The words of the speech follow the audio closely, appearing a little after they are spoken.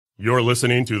You're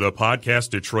listening to the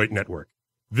Podcast Detroit Network.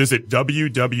 Visit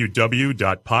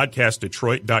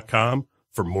www.podcastdetroit.com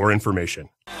for more information.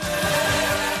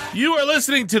 You are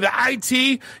listening to the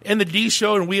IT and the D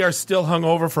Show, and we are still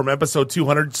hungover from episode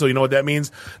 200, so you know what that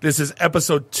means. This is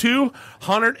episode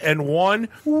 201.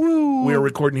 Woo. We are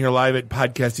recording here live at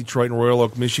Podcast Detroit in Royal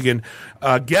Oak, Michigan.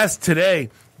 Guest today,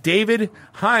 David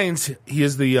Hines. He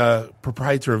is the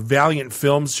proprietor of Valiant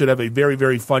Films. Should have a very,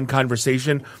 very fun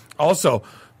conversation. Also,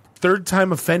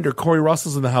 third-time offender Corey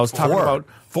Russell's in the house talking about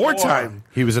four-time.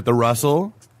 He was at the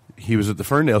Russell. He was at the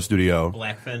Ferndale studio.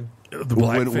 Blackfin. When we did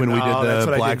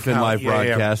the Blackfin live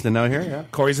broadcast, and now here, yeah.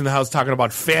 Corey's in the house talking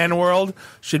about Fanworld.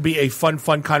 Should be a fun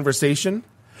conversation.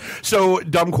 So,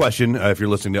 dumb question, if you're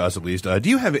listening to us at least. Do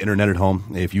you have internet at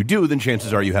home? If you do, then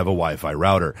chances are you have a Wi-Fi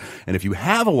router. And if you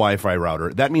have a Wi-Fi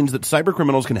router, that means that cyber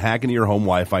criminals can hack into your home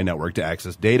Wi-Fi network to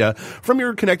access data from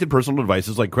your connected personal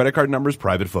devices like credit card numbers,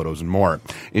 private photos, and more.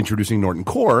 Introducing Norton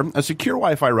Core, a secure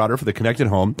Wi-Fi router for the connected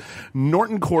home.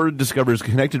 Norton Core discovers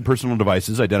connected personal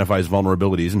devices, identifies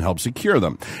vulnerabilities, and helps secure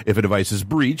them. If a device is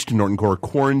breached, Norton Core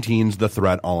quarantines the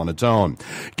threat all on its own.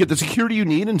 Get the security you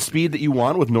need and speed that you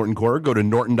want with Norton Core. Go to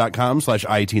norton.com/IT&D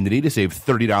to save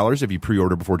 $30 if you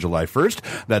pre-order before July 1st.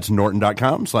 That's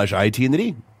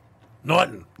norton.com/IT&D.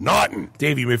 Norton.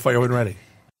 Dave, you may fire when ready.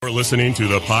 You're listening to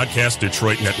the Podcast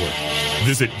Detroit Network.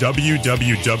 Visit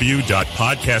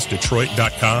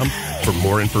www.podcastdetroit.com for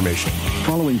more information.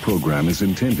 Following program is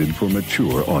intended for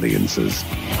mature audiences.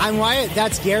 I'm Wyatt,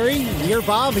 that's Gary, you're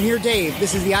Bob, and you're Dave.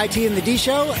 This is the IT and the D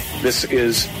Show. This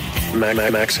is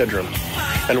Max Headroom.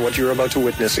 And what you're about to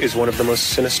witness is one of the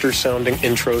most sinister-sounding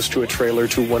intros to a trailer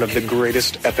to one of the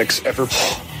greatest epics ever.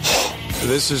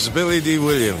 This is Billy D.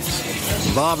 Williams.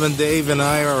 Bob and Dave and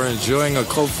I are enjoying a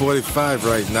Colt 45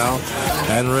 right now.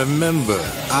 And remember,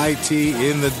 IT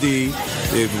in the D,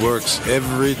 it works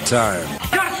every time.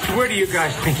 Where do you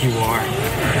guys think you are?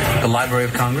 The Library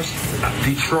of Congress?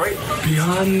 Detroit?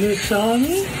 Beyond the sun?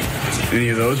 Any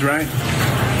of those right?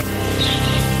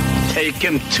 Take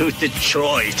him to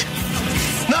Detroit.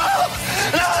 No,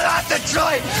 not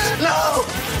Detroit. No,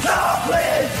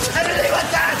 please. Anything but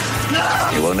that. No.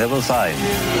 You will never find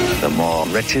the more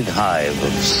wretched hive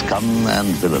of scum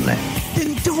and villainy.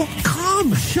 Then don't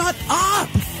come. Shut up.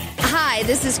 Hi,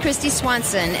 this is Christy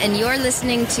Swanson, and you're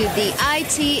listening to the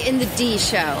IT in the D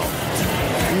Show.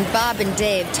 And Bob and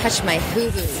Dave touch my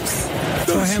hoo-hoos.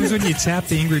 That's what happens when you tap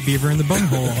the angry beaver in the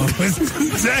bunghole.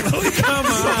 Exactly. Come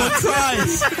on.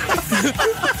 Christ.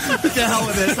 What the hell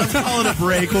with this? I'm calling a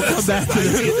break. We'll come back to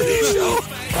the show.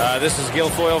 This is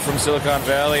Guilfoyle from Silicon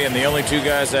Valley, and the only two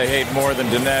guys I hate more than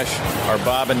Dinesh are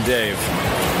Bob and Dave.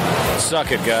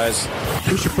 Suck it, guys.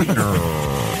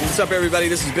 What's up, everybody?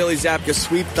 This is Billy Zapka.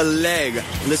 Sweep the leg.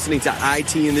 Listening to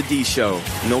IT and the D Show.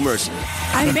 No mercy.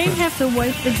 I may have to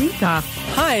wipe the geek off.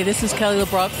 Hi, this is Kelly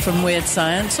LeBrock from Weird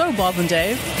Science. So, Bob and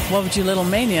Dave, what would you little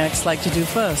maniacs like to do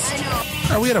first?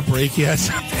 Are we at a break yet?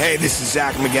 Hey, this is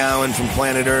Zach McGowan from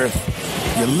Planet Earth.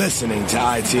 You're listening to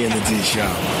IT and the D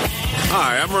Show.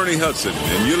 Hi, I'm Ernie Hudson,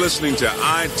 and you're listening to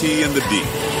IT and the D.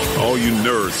 All you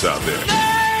nerds out there.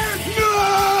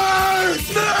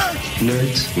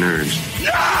 Nerds. Nerds.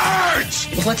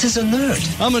 What is a nerd?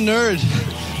 I'm a nerd,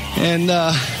 and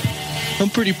I'm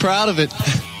pretty proud of it.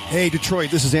 Hey,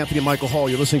 Detroit, this is Anthony Michael Hall.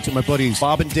 You're listening to my buddies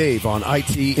Bob and Dave on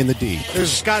IT in the D. This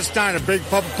is Scott Steiner, Big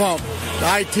Pump Pump.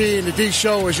 The IT in the D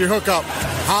Show is your hookup.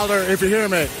 Holler if you hear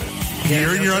me.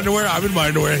 You're in your underwear? I'm in my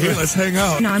underwear. Hey, let's hang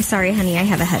out. No, I'm sorry, honey. I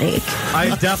have a headache.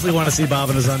 I definitely want to see Bob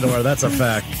in his underwear. That's a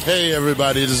fact. Hey,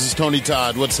 everybody. This is Tony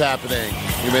Todd. What's happening?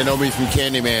 You may know me from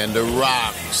Candyman, The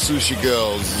Rock, Sushi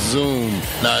Girls, Zoom,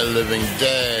 Night of the Living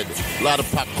Dead. A lot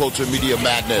of pop culture media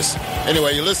madness.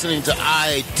 Anyway, you're listening to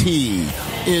IT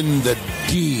in the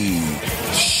D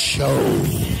Show.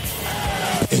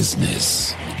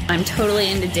 Business. I'm totally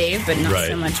into Dave, but not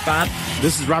so much Bob.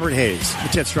 This is Robert Hayes, the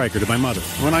Ted Stryker to my mother.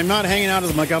 When I'm not hanging out at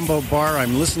the Magumbo bar,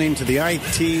 I'm listening to the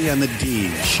IT and the D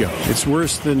Show. It's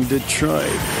worse than Detroit.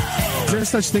 Is there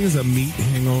such thing as a meat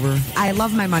hangover? I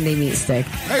love my Monday meat stick.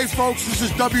 Hey, folks, this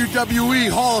is WWE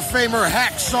Hall of Famer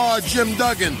Hacksaw Jim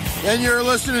Duggan, and you're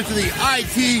listening to the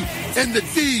IT and the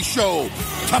D Show.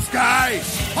 Tough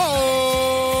guys.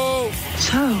 Oh!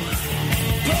 So,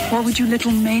 what would you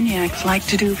little maniacs like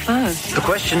to do first? The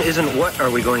question isn't what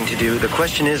are we going to do. The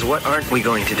question is what aren't we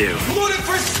going to do.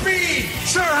 Ludicrous speed!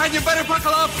 Sir, and you better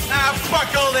buckle up. Now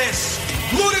buckle this.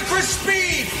 Ludicrous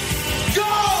speed!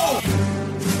 Go!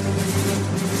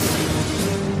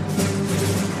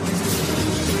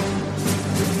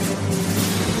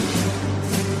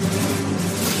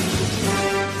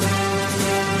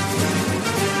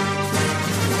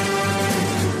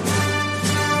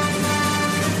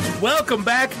 Welcome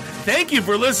back. Thank you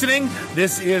for listening.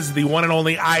 This is the one and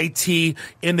only IT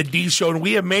in the D Show, and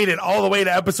we have made it all the way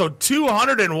to episode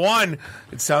 201.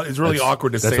 It's really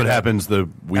awkward to say that. That's what happens the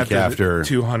week after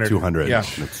 200. Yeah.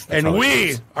 That's and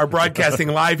we are broadcasting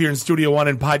live here in Studio One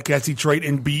in Podcast Detroit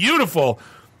in beautiful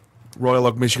Royal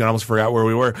Oak, Michigan. I almost forgot where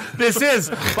we were. This is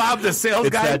Bob the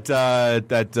Sales Guy. It's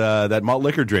that malt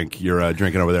liquor drink you're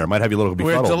drinking over there. It might have you a little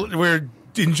befuddled. We're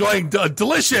enjoying a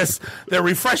delicious, the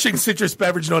refreshing citrus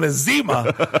beverage known as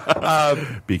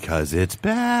Zima. Because it's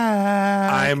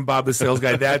back. I'm Bob the Sales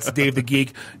Guy. That's Dave the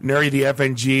Geek. Nuri the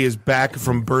FNG is back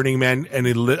from Burning Man and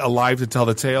alive to tell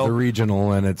the tale. The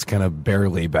regional, and it's kind of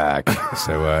barely back.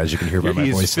 So as you can hear by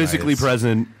my voice, he's physically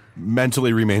present.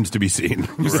 Mentally remains to be seen.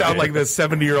 You sound like the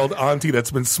 70-year-old auntie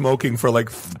that's been smoking for like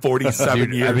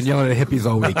 47 years. I've been yelling at hippies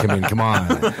all week. I mean, come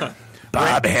on.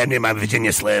 Bob, hand me my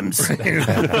Virginia Slims.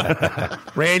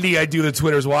 Randy, I do the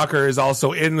Twitter's Walker, is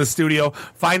also in the studio.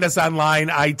 Find us online,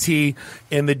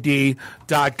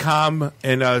 itinthed.com,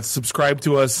 and subscribe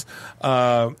to us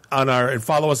and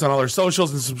follow us on all our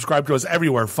socials, and subscribe to us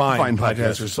everywhere. Fine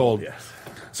podcasts are sold. Yes.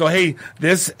 So, hey,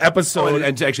 this episode...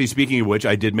 and actually, speaking of which,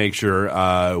 I did make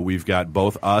sure we've got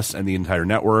both us and the entire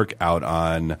network out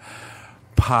on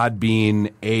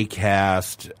Podbean,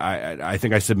 Acast. I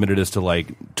think I submitted us to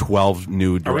like 12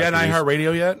 new directories. Are we on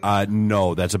iHeartRadio yet?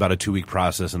 No, that's about a 2-week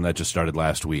process, and that just started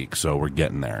last week, so we're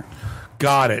getting there.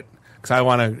 Got it. Because I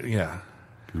want to, yeah.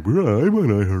 I'm on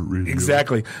iHeartRadio.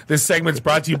 Exactly. This segment's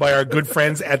brought to you by our good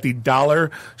friends at the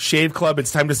Dollar Shave Club.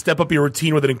 It's time to step up your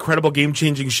routine with an incredible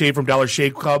game-changing shave from Dollar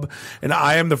Shave Club. And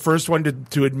I am the first one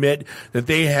to admit that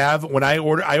they have. When I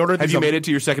ordered have you made it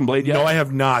to your second blade yet? No, I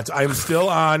have not. I'm still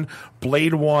on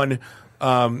Blade 1.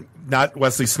 Not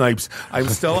Wesley Snipes. I'm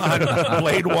still on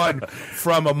Blade 1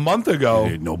 from a month ago.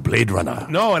 No Blade Runner.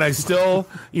 No, and I still,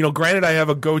 granted I have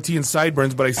a goatee and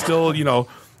sideburns, but I still,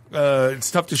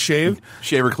 it's tough to shave.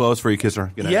 Shave her clothes before you kiss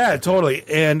her. Yeah, totally.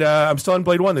 And I'm still on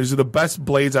Blade 1. These are the best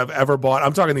blades I've ever bought.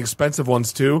 I'm talking the expensive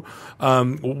ones, too.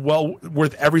 Well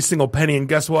worth every single penny. And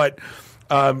guess what?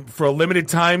 For a limited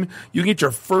time, you can get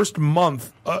your first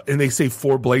month, and they say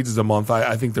 4 blades is a month.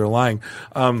 I think they're lying.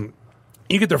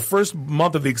 You get their first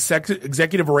month of the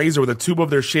executive razor with a tube of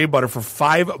their shave butter for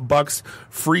 $5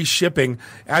 free shipping.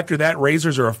 After that,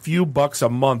 razors are a few bucks a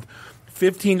month.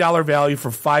 $15 value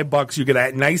for $5. You get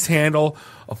a nice handle,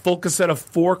 a full cassette of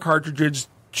 4 cartridges,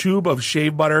 tube of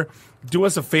shave butter. Do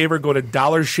us a favor, go to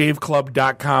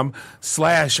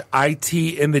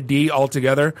dollarshaveclub.com/IT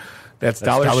altogether. That's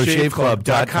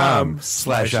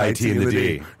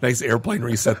dollarshaveclub.com/IT. Nice airplane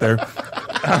reset there.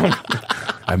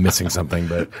 I'm missing something,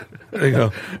 but there you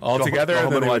go. All together. Go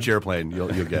home and watch Airplane. You'll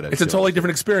get it. It's a totally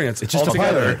different experience. It's just all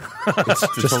together. It's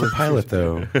just a pilot,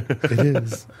 though. It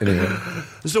is. Anyway.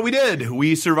 So we did.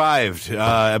 We survived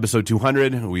episode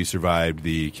 200. We survived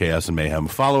the chaos and mayhem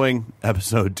following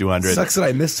episode 200. Sucks that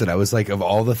I missed it. I was like, of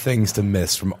all the things to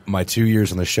miss from my 2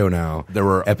 years on the show now, there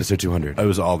were episode 200. It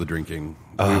was all the drinking.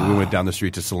 We went down the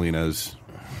street to Selena's.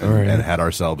 And had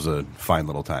ourselves a fine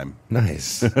little time.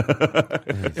 Nice.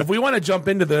 If we want to jump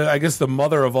into the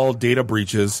mother of all data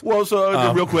breaches. Well,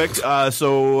 so real quick,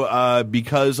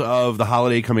 because of the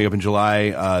holiday coming up in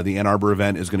July, the Ann Arbor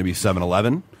event is going to be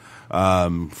 7-Eleven. At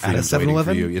a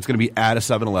 7-Eleven? It's going to be at a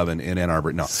 7-Eleven in Ann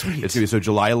Arbor. No, Sweet. It's going to be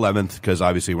July 11th because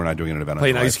obviously we're not doing an event on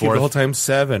Playing July Ice Cube 4th. the whole time.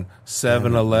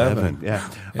 7-Eleven. Yeah.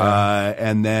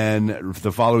 And then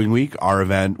the following week, our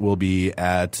event will be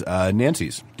at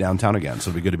Nancy's downtown again. So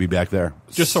it'll be good to be back there.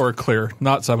 Just so we're clear,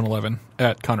 not 7-Eleven,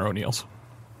 at Connor O'Neill's.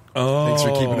 Oh. Thanks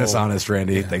for keeping us honest,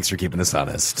 Randy. Yeah. Thanks for keeping us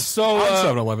honest. So, on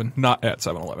 7-Eleven, not at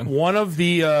 7-Eleven. One of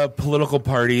the political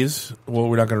parties, well,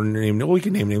 we're not going to name, well, we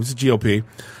can name names, it's GOP.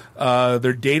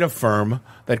 Their data firm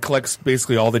that collects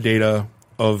basically all the data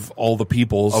of all the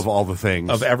peoples. Of all the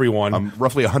things. Of everyone.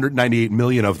 Roughly 198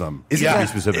 million of them.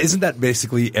 Isn't that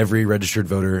basically every registered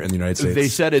voter in the United States? They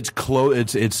said it's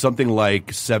close. It's something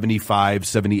like 75,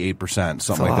 78%,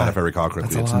 something like that, if I recall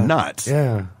correctly. It's nuts.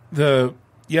 Yeah.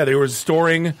 They were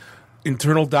storing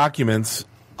internal documents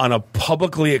on a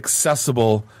publicly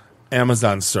accessible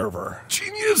Amazon server.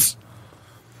 Genius.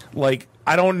 Like,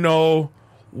 I don't know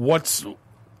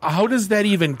how does that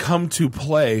even come to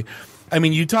play? I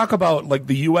mean, you talk about like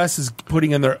the U.S. is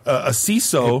putting in their a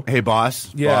CISO. Hey,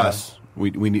 boss, we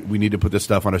need to put this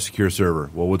stuff on a secure server.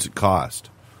 Well, what's it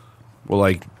cost? Well,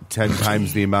 like 10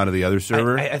 times the amount of the other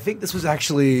server. I think this was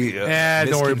actually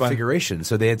misconfiguration.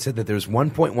 So they had said that there's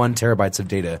 1.1 terabytes of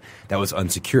data that was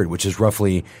unsecured, which is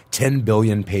roughly 10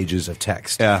 billion pages of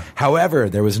text. Yeah. However,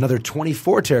 there was another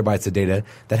 24 terabytes of data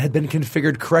that had been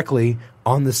configured correctly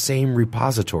on the same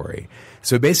repository.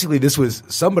 So basically, this was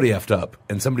somebody effed up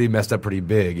and somebody messed up pretty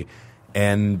big.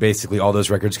 and basically all those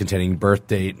records containing birth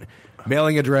date,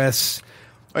 mailing address.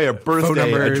 Oh yeah,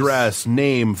 birthday, address,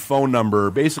 name, phone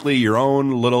number, basically your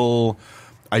own little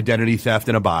identity theft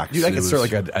in a box. Dude, I could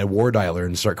start like a war dialer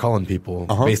and start calling people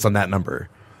based on that number.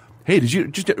 Hey,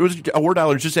 it was a war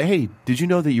dialer just say, hey, did you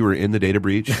know that you were in the data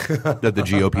breach that the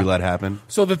GOP let happen?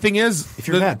 So the thing is, if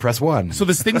you're mad, press 1. So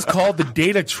this thing's called the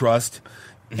Data Trust,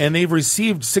 and they've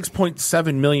received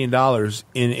 $6.7 million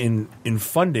in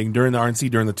funding during the RNC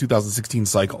during the 2016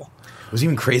 cycle. What was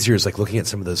even crazier is like looking at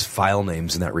some of those file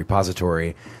names in that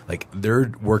repository. Like they're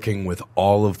working with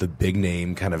all of the big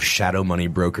name kind of shadow money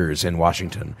brokers in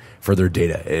Washington for their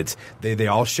data. It's they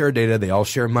all share data, they all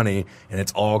share money, and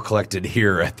it's all collected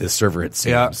here at this server. It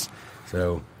seems. Yeah.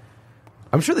 So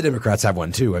I'm sure the Democrats have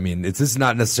one too. I mean, this is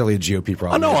not necessarily a GOP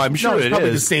problem. Oh no, I'm sure it's probably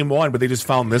is the same one, but they just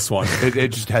found this one. It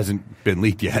just hasn't been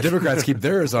leaked yet. The Democrats keep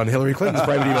theirs on Hillary Clinton's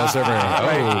private email server.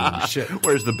 Oh shit!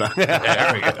 Where's the back?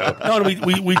 There we go. No,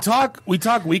 we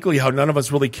talk weekly how none of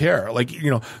us really care. Like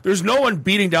there's no one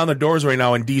beating down the doors right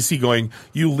now in DC going,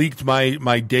 "You leaked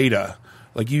my data."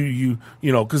 Like you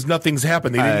know, because nothing's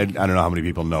happened. I don't know how many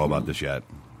people know about this yet.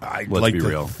 I'd Let's like be to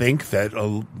real. think that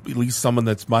at least someone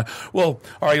that's all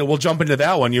right, we'll jump into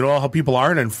that one. You know how people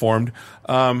aren't informed.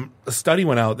 A study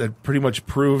went out that pretty much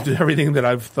proved everything that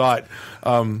I've thought.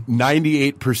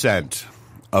 98%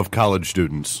 of college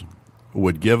students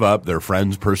would give up their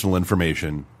friends' personal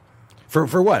information.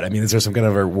 For what? I mean, is there some kind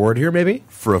of a reward here, maybe?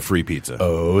 For a free pizza.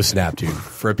 Oh, snap, dude.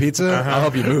 For a pizza? I'll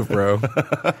help you move, bro.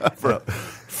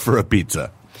 For a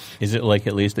pizza. Is it like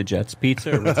at least a Jets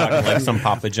pizza, or are we talking like some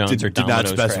Papa John's or Did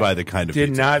Domino's not specify crap? the kind of Did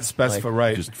pizza. not specify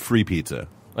right. Just free pizza.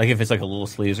 Like if it's like a Little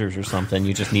Sleezers or something,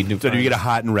 you just need new. So you get a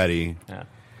hot and ready. Yeah.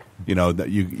 You know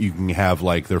that you can have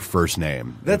like their first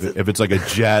name. If it's like a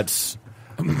Jets,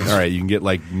 all right, you can get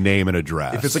like name and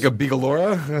address. If it's like a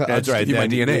Bigalora, that's right. Give you my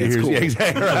DNA. It's cool. Yeah,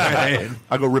 exactly right.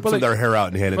 I'll go rip some of their hair out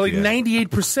and hand it to like you.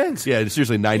 98%. Yeah,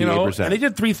 seriously, 98%. And they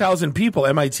did 3,000 people.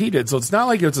 MIT did, so it's not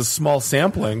like it's a small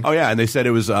sampling. Oh yeah, and they said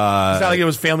it was. It's not like it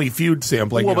was Family Feud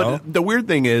sampling. Well, but the weird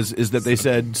thing is that they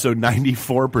said so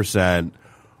 94%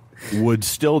 would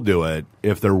still do it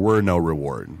if there were no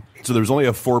reward. So there was only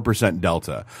a 4%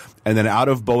 delta. And then out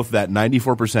of both that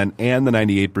 94% and the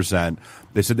 98%,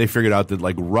 they said they figured out that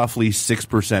like roughly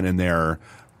 6% in there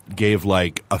gave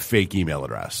like a fake email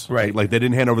address. Right. Like they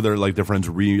didn't hand over their friend's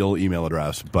real email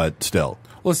address, but still.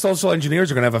 Well, social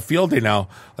engineers are going to have a field day now.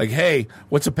 Like, hey,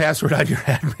 what's the password on your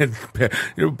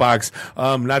admin box?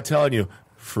 Not telling you.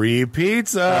 Free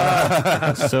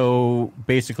pizza. So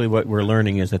basically, what we're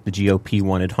learning is that the GOP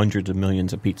wanted hundreds of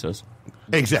millions of pizzas.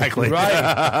 Exactly. Right.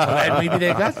 And maybe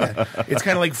they got that. It's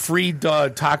kind of like free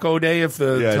taco day if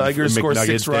the Tigers score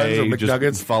 6 runs or McNuggets.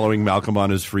 Just following Malcolm on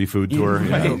his free food tour.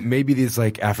 Right. Maybe these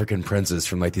like African princes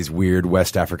from like these weird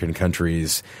West African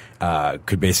countries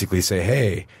could basically say,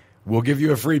 hey, we'll give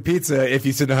you a free pizza if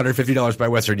you send $150 by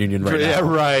Western Union right now. Yeah,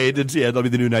 right. That'll be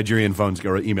the new Nigerian phone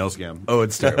or email scam. Oh,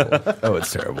 it's terrible.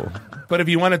 It's terrible. But if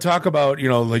you want to talk about,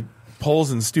 like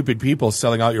polls and stupid people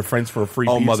selling out your friends for a free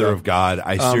pizza. Oh, mother of God.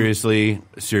 I seriously,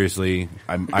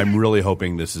 I'm really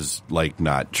hoping this is like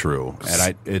not true.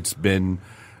 And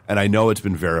I know it's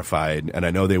been verified, and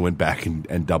I know they went back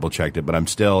and double checked it, but I'm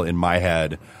still in my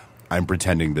head, I'm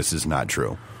pretending this is not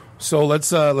true. So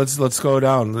let's go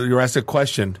down. You're asked a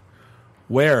question.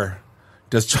 Where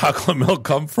does chocolate milk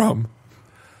come from?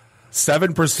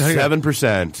 7%.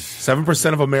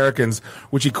 7% of Americans,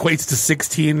 which equates to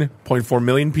 16.4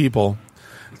 million people,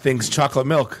 thinks chocolate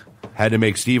milk. Had to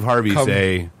make Steve Harvey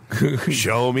say,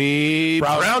 show me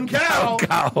brown cow. Ding.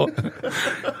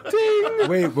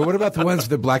 Wait, but what about the ones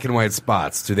with the black and white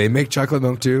spots? Do they make chocolate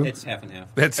milk too? It's half and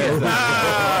half. That's it.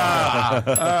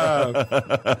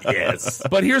 Yes.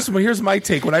 But here's my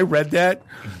take. When I read that,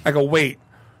 I go, wait.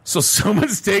 So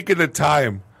someone's taken the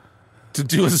time to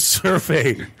do a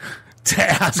survey to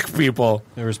ask people.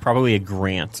 There was probably a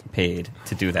grant paid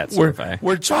to do that survey.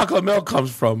 Where chocolate milk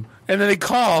comes from. And then they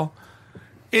call.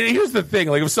 And here's the thing.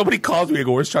 Like if somebody calls me and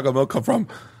go, where's chocolate milk come from?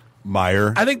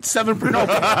 Meyer. I think 7%. No,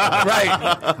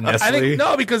 right.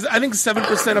 Nestle. Because I think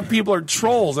 7% of people are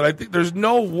trolls. And I think there's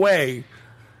no way.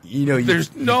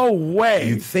 There's no way.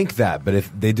 You'd think that, but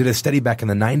if they did a study back in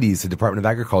the 90s, the Department of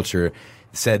Agriculture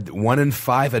said 1 in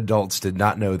 5 adults did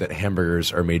not know that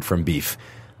hamburgers are made from beef.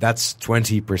 That's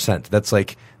 20%. That's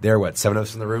like, there are what, 7 of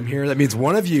us in the room here? That means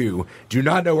one of you do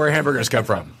not know where hamburgers come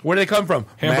from. Where do they come from?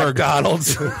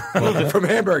 McDonald's. From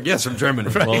Hamburg, yes, from Germany.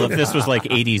 Well, if this was like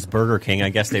 80s Burger King, I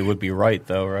guess they would be right,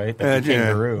 though, right? That's a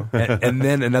kangaroo. And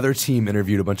then another team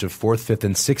interviewed a bunch of 4th, 5th,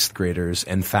 and 6th graders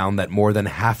and found that more than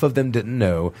half of them didn't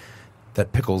know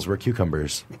that pickles were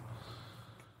cucumbers.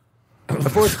 A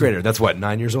fourth grader. That's what,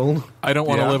 9 years old? I don't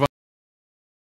want to live